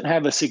 doesn't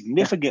have a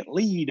significant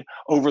lead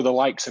over the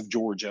likes of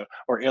Georgia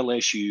or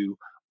LSU.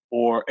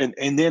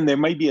 And then there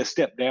may be a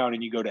step down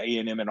and you go to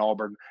A&M and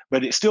Auburn,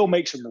 but it still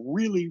makes them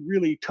really,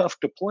 really tough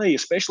to play,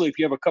 especially if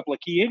you have a couple of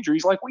key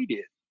injuries like we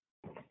did.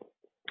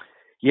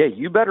 Yeah,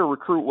 you better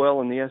recruit well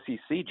in the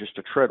SEC just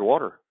to tread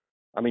water.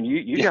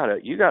 You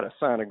gotta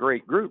sign a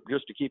great group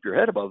just to keep your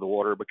head above the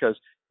water, because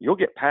you'll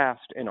get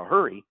passed in a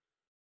hurry.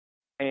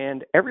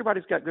 And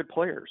everybody's got good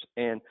players.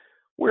 And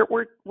where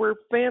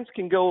fans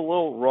can go a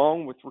little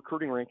wrong with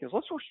recruiting rankings,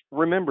 let's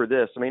remember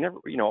this.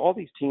 All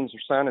these teams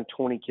are signing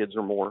 20 kids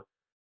or more,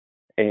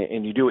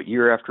 and you do it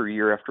year after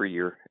year after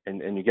year,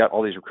 and you got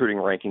all these recruiting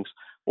rankings.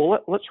 Well,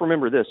 let's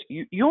remember this.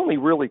 You only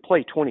really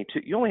play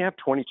 22. You only have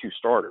 22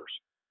 starters.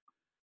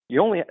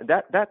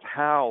 That's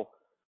how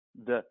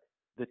the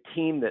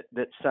team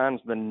that signs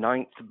the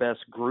 9th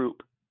best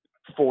group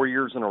 4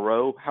 years in a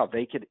row, how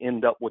they could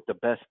end up with the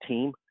best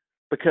team,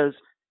 because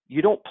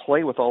you don't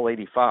play with all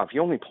 85.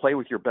 You only play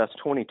with your best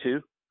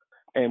 22.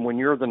 And when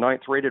you're the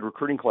 9th rated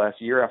recruiting class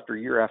year after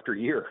year after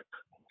year,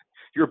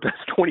 your best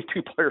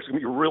 22 players are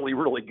going to be really,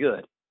 really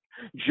good.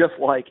 Just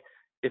like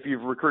if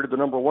you've recruited the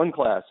number 1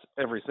 class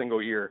every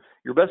single year,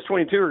 your best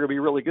 22 are going to be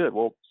really good.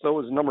 Well,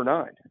 so is number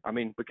 9.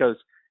 Because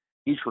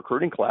each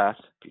recruiting class,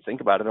 if you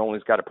think about it,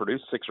 only's got to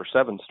produce 6 or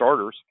 7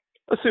 starters,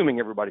 assuming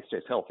everybody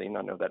stays healthy. And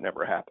I know that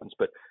never happens,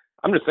 but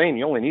I'm just saying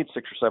you only need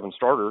 6 or 7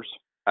 starters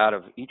out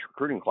of each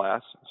recruiting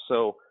class.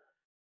 So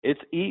it's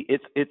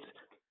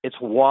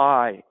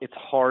why it's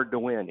hard to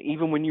win.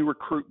 Even when you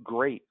recruit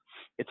great,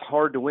 it's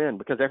hard to win,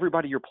 because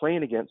everybody you're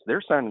playing against,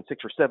 they're signing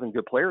 6 or 7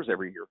 good players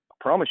every year. I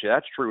promise you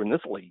that's true in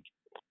this league.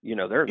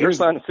 They're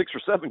signing 6 or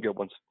 7 good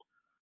ones.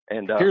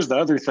 And here's the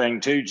other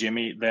thing too,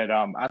 Jimmy, that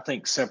I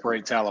think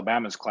separates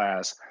Alabama's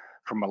class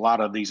from a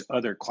lot of these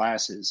other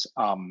classes.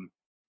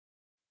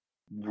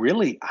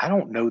 Really, I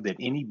don't know that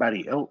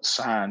anybody else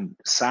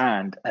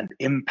signed an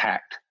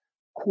impact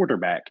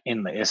quarterback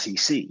in the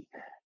SEC.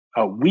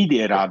 We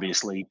did,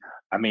 obviously.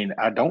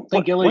 I don't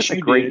think LSU What a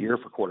great did. Year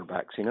for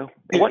quarterbacks,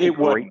 What a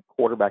great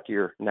quarterback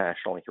year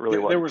nationally. It really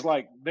was.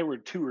 There were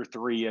 2 or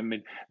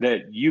 3.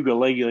 That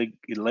Ugalele,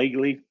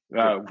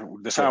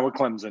 signed with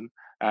Clemson.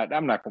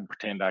 I'm not going to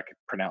pretend I could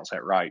pronounce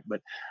that right,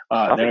 but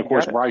then of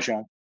course Bryce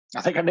Young.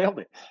 I think I nailed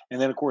it. And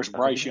then of course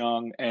Bryce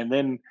Young, and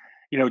then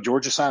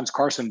Georgia signs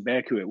Carson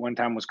Beck, who at one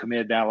time was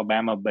committed to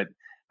Alabama, but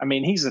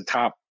he's a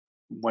top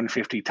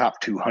 150, top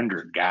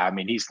 200 guy.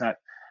 He's not.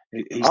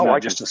 He's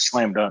not just a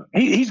slam dunk.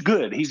 He's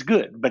good. He's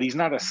good, but he's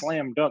not a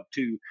slam dunk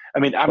to.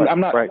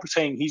 I'm not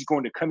saying he's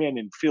going to come in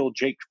and fill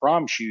Jake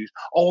Fromm's shoes,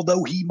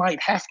 although he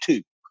might have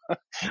to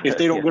if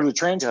they don't go to the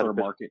transfer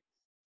market.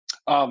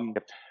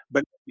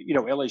 But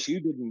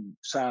LSU didn't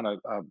sign a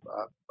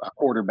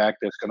quarterback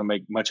that's going to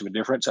make much of a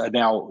difference.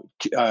 Now,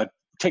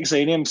 Texas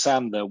A&M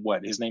signed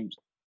his name's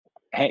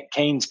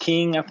Canes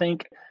King, I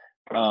think.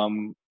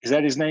 Is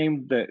that his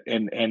name?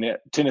 And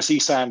Tennessee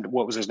signed,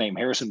 what was his name?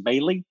 Harrison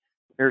Bailey.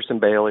 Harrison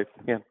Bailey,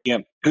 yeah. Yeah,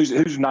 who's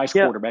a nice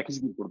quarterback. He's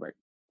a good quarterback.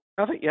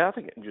 I think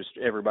just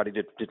everybody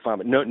did fine,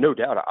 but no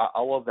doubt.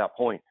 I love that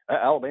point.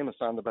 Alabama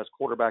signed the best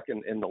quarterback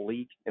in the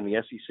league, in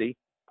the SEC.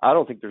 I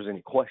don't think there's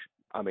any question.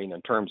 I mean,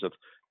 in terms of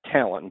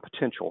talent and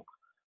potential,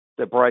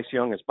 that Bryce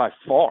Young is by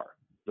far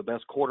the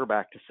best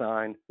quarterback to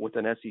sign with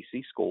an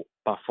SEC school,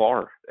 by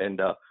far.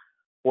 And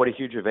what a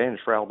huge advantage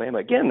for Alabama.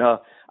 Again,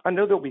 I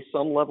know there'll be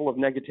some level of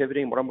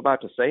negativity, and what I'm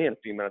about to say in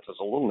a few minutes is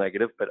a little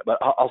negative, but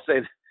I'll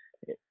say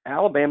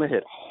Alabama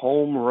hit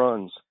home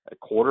runs at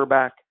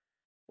quarterback,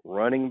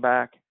 running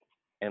back,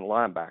 and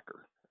linebacker,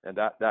 and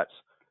that's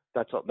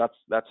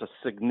a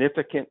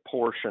significant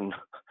portion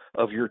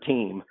of your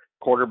team: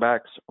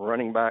 quarterbacks,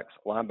 running backs,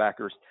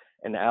 linebackers,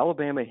 and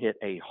Alabama hit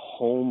a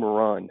home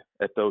run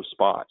at those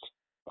spots.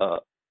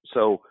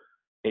 So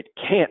it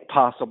can't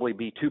possibly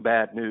be too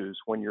bad news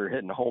when you're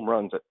hitting home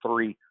runs at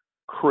three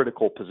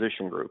critical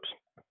position groups.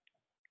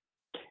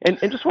 And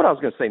just what I was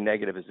going to say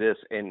negative is this,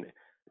 and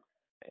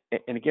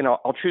again,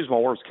 I'll choose my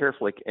words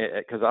carefully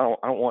because I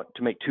don't want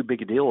to make too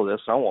big a deal of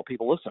this. I don't want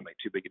people listening to make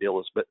too big a deal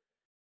of this. But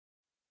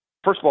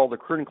first of all, the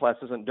recruiting class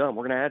isn't done.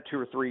 We're going to add 2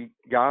 or 3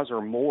 guys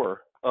or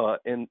more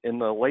in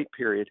the late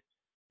period.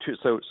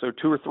 So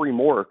 2 or 3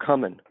 more are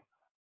coming,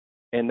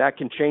 and that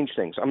can change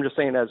things. I'm just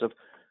saying as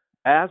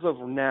of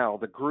now,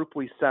 the group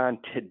we signed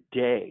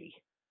today,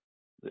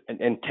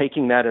 and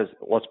taking that as,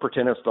 let's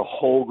pretend it's the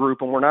whole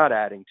group and we're not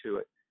adding to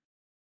it.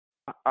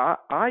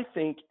 I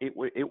think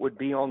it would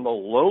be on the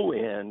low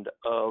end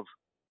of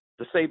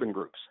the Saban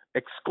groups,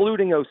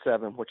 excluding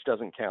 07, which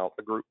doesn't count,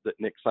 the group that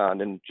Nick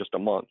signed in just a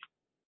month,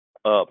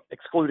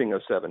 excluding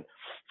 07.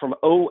 From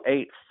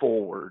 08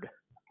 forward,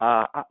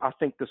 I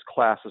think this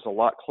class is a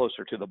lot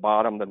closer to the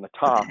bottom than the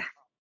top.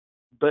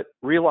 But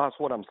realize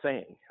what I'm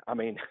saying. I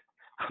mean,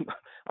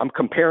 I'm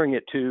comparing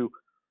it to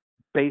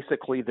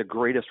basically the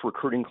greatest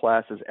recruiting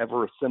classes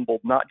ever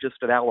assembled, not just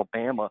at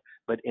Alabama,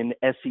 but in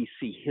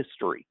SEC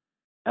history.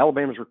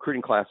 Alabama's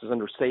recruiting classes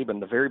under Saban,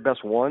 the very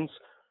best ones,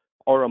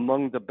 are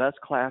among the best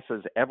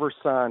classes ever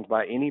signed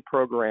by any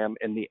program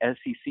in the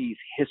SEC's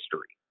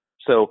history.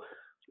 So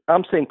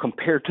I'm saying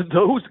compared to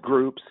those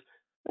groups,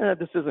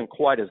 this isn't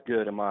quite as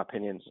good, in my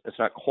opinion. It's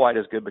not quite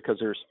as good because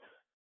there's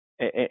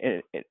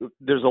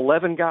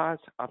 11 guys,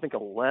 I think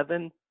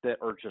 11 that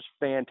are just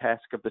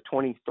fantastic. Of the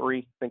 23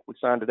 I think we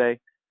signed today,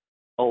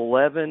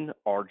 11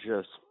 are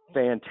just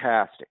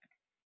fantastic.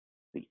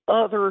 The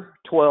other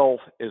 12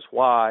 is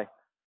why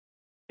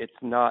it's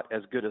not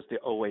as good as the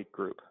 08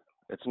 group.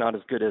 It's not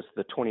as good as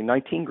the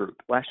 2019 group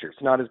last year.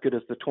 It's not as good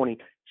as the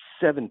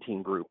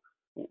 2017 group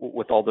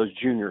with all those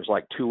juniors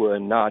like Tua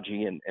and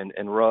Najee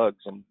and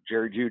Ruggs and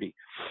Jerry Jeudy.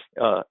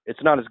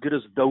 It's not as good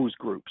as those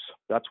groups.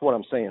 That's what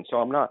I'm saying. So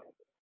I'm not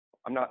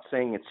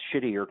saying it's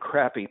shitty or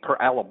crappy per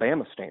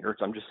Alabama standards.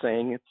 I'm just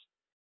saying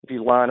if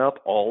you line up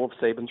all of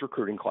Saban's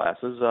recruiting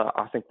classes,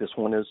 I think this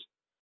one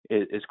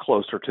is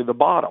closer to the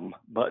bottom.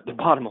 But the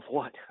bottom of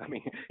what? I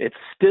mean, it's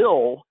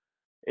still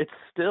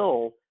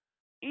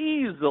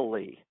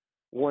easily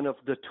one of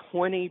the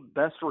 20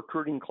 best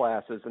recruiting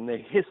classes in the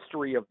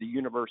history of the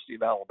University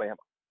of Alabama.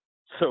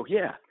 So,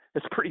 yeah,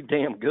 it's pretty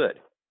damn good.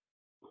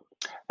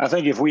 I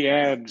think if we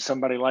add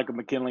somebody like a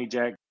McKinley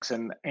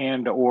Jackson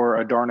and or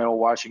a Darnell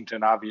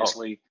Washington,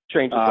 obviously,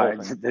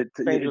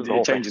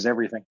 it changes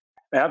everything.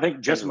 I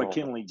think just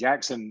McKinley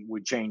Jackson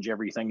would change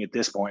everything at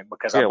this point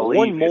because I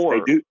believe if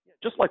they do.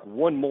 Just like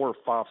one more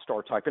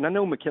 5-star type. And I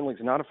know McKinley's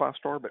not a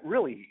 5-star, but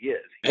really he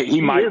is. He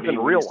might is be in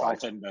real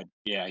life. But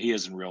yeah, he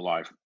is in real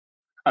life.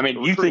 I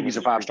mean, you think he's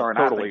a 5-star, and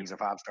I think he's a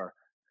 5-star.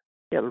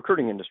 Yeah, the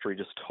recruiting industry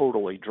just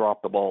totally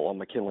dropped the ball on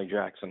McKinley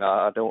Jackson.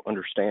 I don't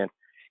understand.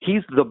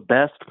 He's the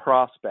best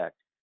prospect.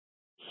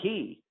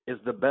 He is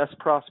the best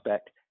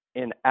prospect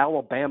in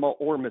Alabama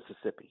or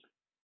Mississippi.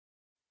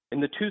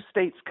 In the 2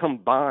 states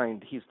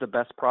combined, he's the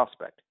best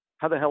prospect.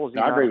 How the hell is he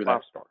not a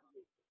 5-star?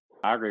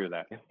 I agree with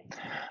that.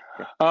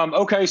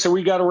 Okay, so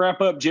we got to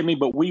wrap up, Jimmy,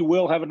 but we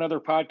will have another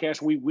podcast.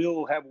 We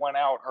will have one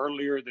out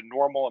earlier than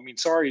normal. I mean,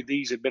 sorry,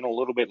 these have been a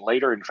little bit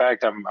later. In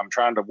fact, I'm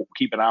trying to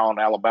keep an eye on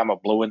Alabama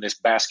blowing this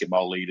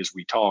basketball lead as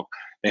we talk.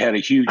 They had a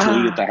huge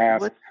lead at the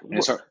half.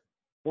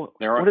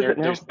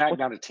 They're back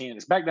down to 10.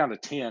 It's back down to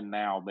 10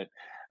 now, but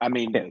I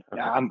mean,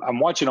 I'm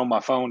watching on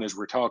my phone as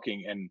we're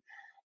talking, and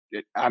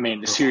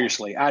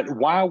seriously,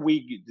 why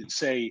we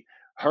say –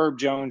 Herb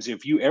Jones,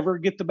 if you ever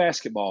get the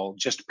basketball,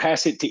 just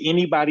pass it to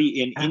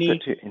anybody in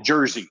any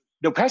jersey.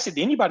 No, pass it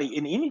to anybody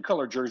in any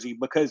color jersey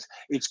because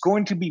it's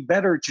going to be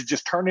better to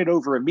just turn it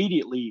over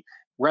immediately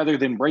rather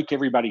than break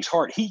everybody's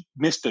heart. He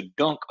missed a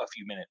dunk a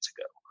few minutes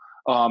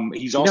ago.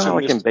 He's also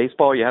like in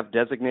baseball, you have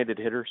designated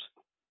hitters.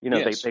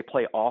 Yes. They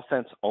play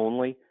offense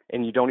only,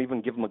 and you don't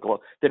even give them a glove.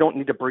 They don't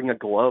need to bring a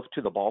glove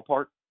to the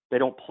ballpark. They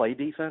don't play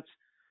defense.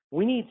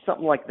 We need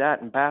something like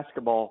that in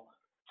basketball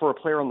for a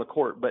player on the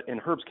court, but in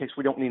Herb's case,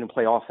 we don't need him to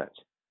play offense.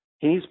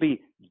 He needs to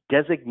be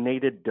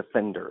designated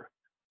defender.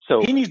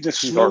 So he needs to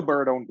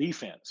snowbird on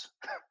defense,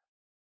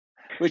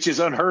 which is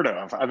unheard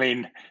of. I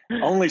mean,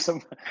 only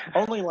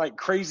like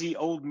crazy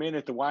old men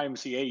at the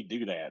YMCA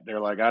do that. They're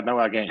like, I know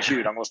I can't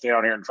shoot. I'm going to stay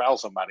out here and foul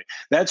somebody.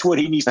 That's what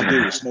he needs to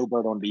do, is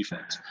snowbird on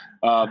defense.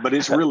 But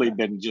it's really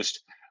been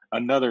just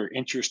another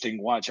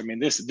interesting watch. I mean,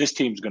 this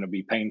team's going to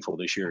be painful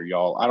this year,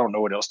 y'all. I don't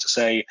know what else to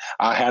say.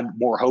 I had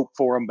more hope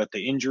for them, but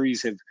the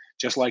injuries have,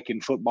 just like in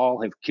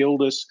football, have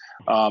killed us.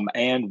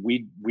 And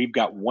we've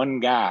got one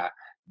guy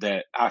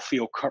that I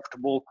feel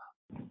comfortable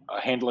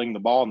handling the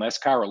ball, and that's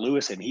Kyra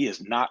Lewis, and he has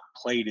not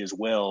played as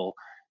well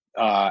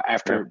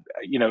after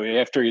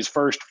his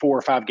first 4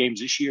 or 5 games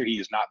this year. He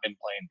has not been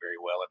playing very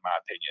well, in my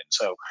opinion.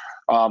 So,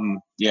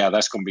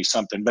 that's going to be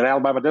something. But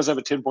Alabama does have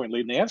a 10-point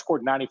lead, and they have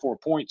scored 94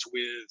 points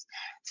with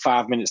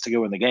 5 minutes to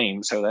go in the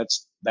game. So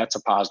that's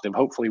a positive.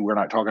 Hopefully we're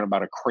not talking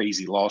about a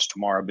crazy loss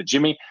tomorrow. But,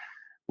 Jimmy,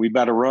 we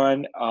better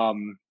run.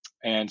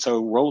 And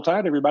so roll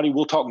tide, everybody.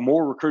 We'll talk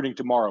more recruiting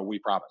tomorrow, we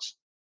promise.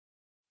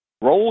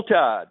 Roll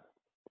Tide.